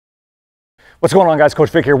What's going on, guys?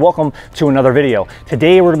 Coach Vic here. Welcome to another video.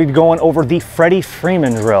 Today we're going to be going over the Freddie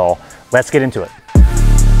Freeman drill. Let's get into it.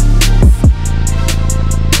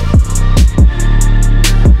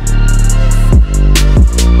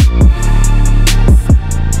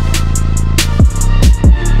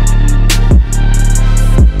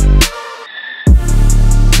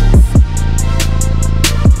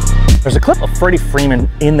 There's a clip of Freddie Freeman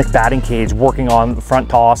in the batting cage working on the front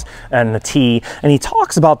toss and the tee, and he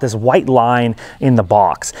talks about this white line in the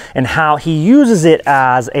box and how he uses it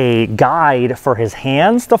as a guide for his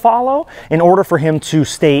hands to follow in order for him to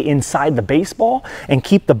stay inside the baseball and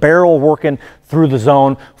keep the barrel working through the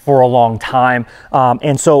zone for a long time.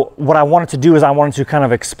 And so what I wanted to do is I wanted to kind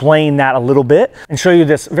of explain that a little bit and show you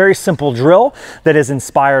this very simple drill that is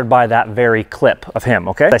inspired by that very clip of him,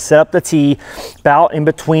 okay? I set up the tee about in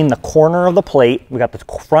between the corner of the plate. We got the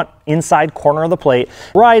front inside corner of the plate,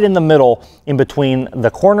 right in the middle in between the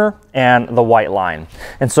corner and the white line.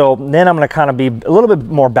 And so then I'm gonna kind of be a little bit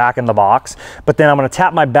more back in the box, but then I'm gonna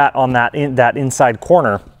tap my bat on that inside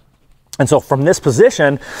corner. And so from this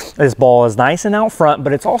position, this ball is nice and out front,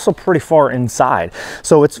 but it's also pretty far inside.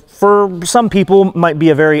 So it's, for some people, might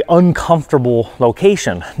be a very uncomfortable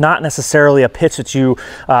location, not necessarily a pitch that you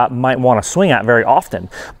might want to swing at very often.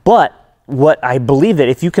 But what I believe that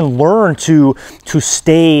if you can learn to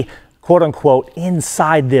stay quote unquote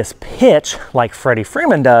inside this pitch like Freddie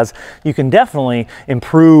Freeman does, you can definitely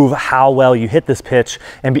improve how well you hit this pitch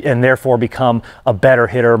and therefore become a better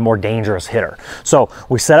hitter, more dangerous hitter. So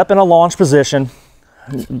we set up in a launch position,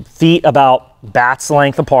 feet about bat's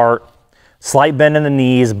length apart, slight bend in the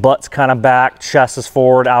knees, butt's kind of back, chest is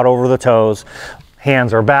forward, out over the toes.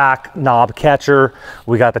 Hands are back, knob catcher,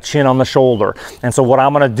 we got the chin on the shoulder. And so what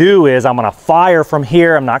I'm gonna do is I'm gonna fire from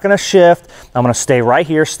here. I'm not gonna shift. I'm gonna stay right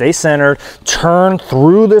here, stay centered, turn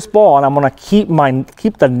through this ball, and I'm gonna keep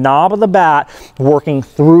the knob of the bat working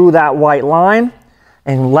through that white line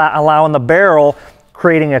and allowing the barrel,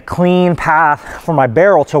 creating a clean path for my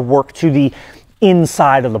barrel to work to the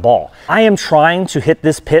inside of the ball. I am trying to hit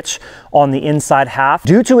this pitch on the inside half.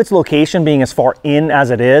 Due to its location being as far in as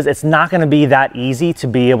it is, it's not going to be that easy to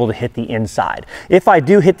be able to hit the inside. If I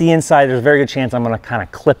do hit the inside, there's a very good chance I'm going to kind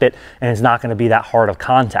of clip it and it's not going to be that hard of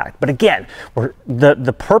contact. But again,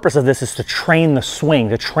 the purpose of this is to train the swing,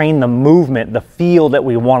 to train the movement, the feel that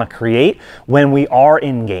we want to create when we are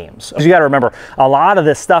in games. You got to remember, a lot of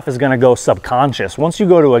this stuff is going to go subconscious. Once you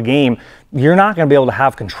go to a game, you're not going to be able to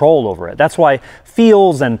have control over it. That's why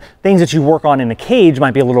feels and things that you work on in the cage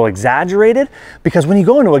might be a little exaggerated, because when you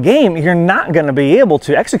go into a game, you're not going to be able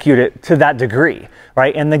to execute it to that degree,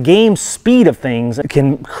 right? And the game speed of things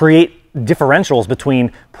can create differentials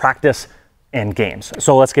between practice and games.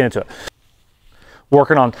 So let's get into it.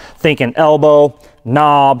 Working on thinking elbow,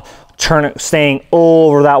 knob, staying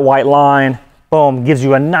over that white line, boom, gives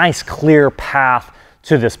you a nice clear path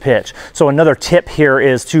to this pitch. So another tip here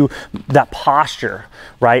is to that posture,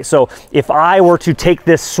 right? So if I were to take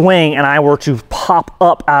this swing and I were to pop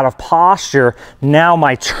up out of posture, now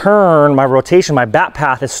my turn, my rotation, my bat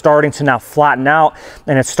path is starting to now flatten out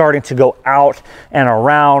and it's starting to go out and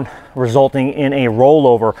around, resulting in a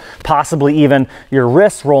rollover, possibly even your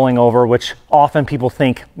wrists rolling over, which often people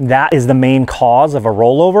think that is the main cause of a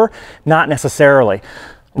rollover. Not necessarily.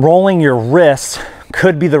 Rolling your wrists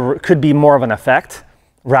could be more of an effect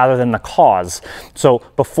rather than the cause. So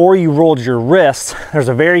before you rolled your wrist, there's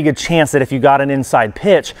a very good chance that if you got an inside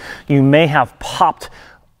pitch, you may have popped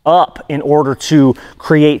up in order to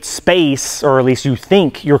create space, or at least you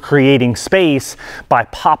think you're creating space by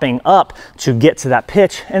popping up to get to that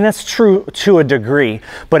pitch. And that's true to a degree.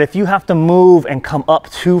 But if you have to move and come up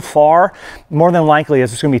too far, more than likely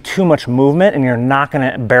it's going to be too much movement and you're not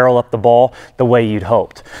going to barrel up the ball the way you'd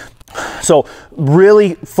hoped. So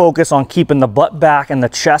really focus on keeping the butt back and the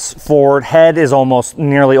chest forward. Head is almost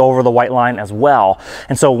nearly over the white line as well.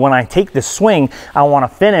 And so when I take this swing, I want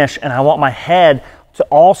to finish and I want my head to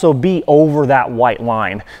also be over that white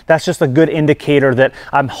line. That's just a good indicator that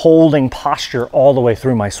I'm holding posture all the way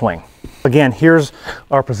through my swing. Again, here's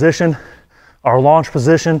our position, our launch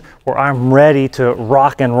position, where I'm ready to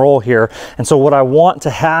rock and roll here. And so what I want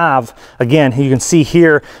to have, again, you can see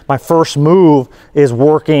here, my first move is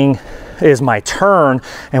my turn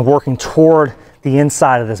and working toward the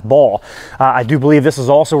inside of this ball. I do believe this is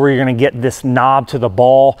also where you're going to get this knob to the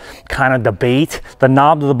ball kind of debate. The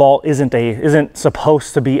knob to the ball isn't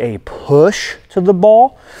supposed to be a push to the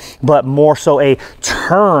ball, but more so a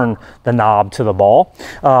turn the knob to the ball.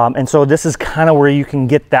 And so this is kind of where you can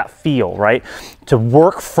get that feel, right? To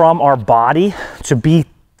work from our body, to be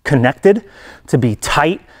connected, to be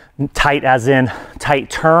tight as in tight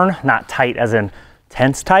turn, not tight as in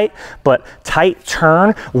tense tight, but tight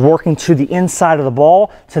turn, working to the inside of the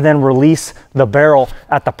ball to then release the barrel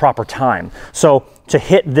at the proper time. So to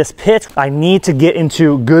hit this pitch, I need to get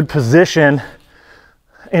into good position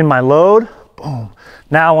in my load. Boom.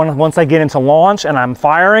 Now once I get into launch and I'm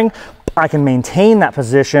firing, I can maintain that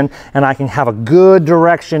position and I can have a good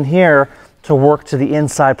direction here to work to the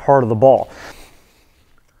inside part of the ball.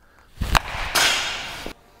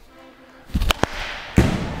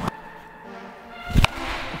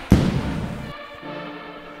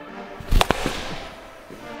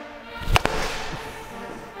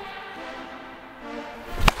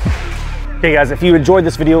 Okay guys, if you enjoyed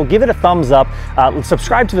this video, give it a thumbs up,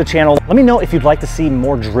 subscribe to the channel. Let me know if you'd like to see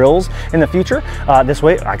more drills in the future. This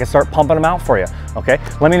way I can start pumping them out for you, okay?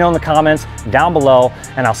 Let me know in the comments down below,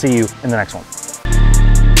 and I'll see you in the next one.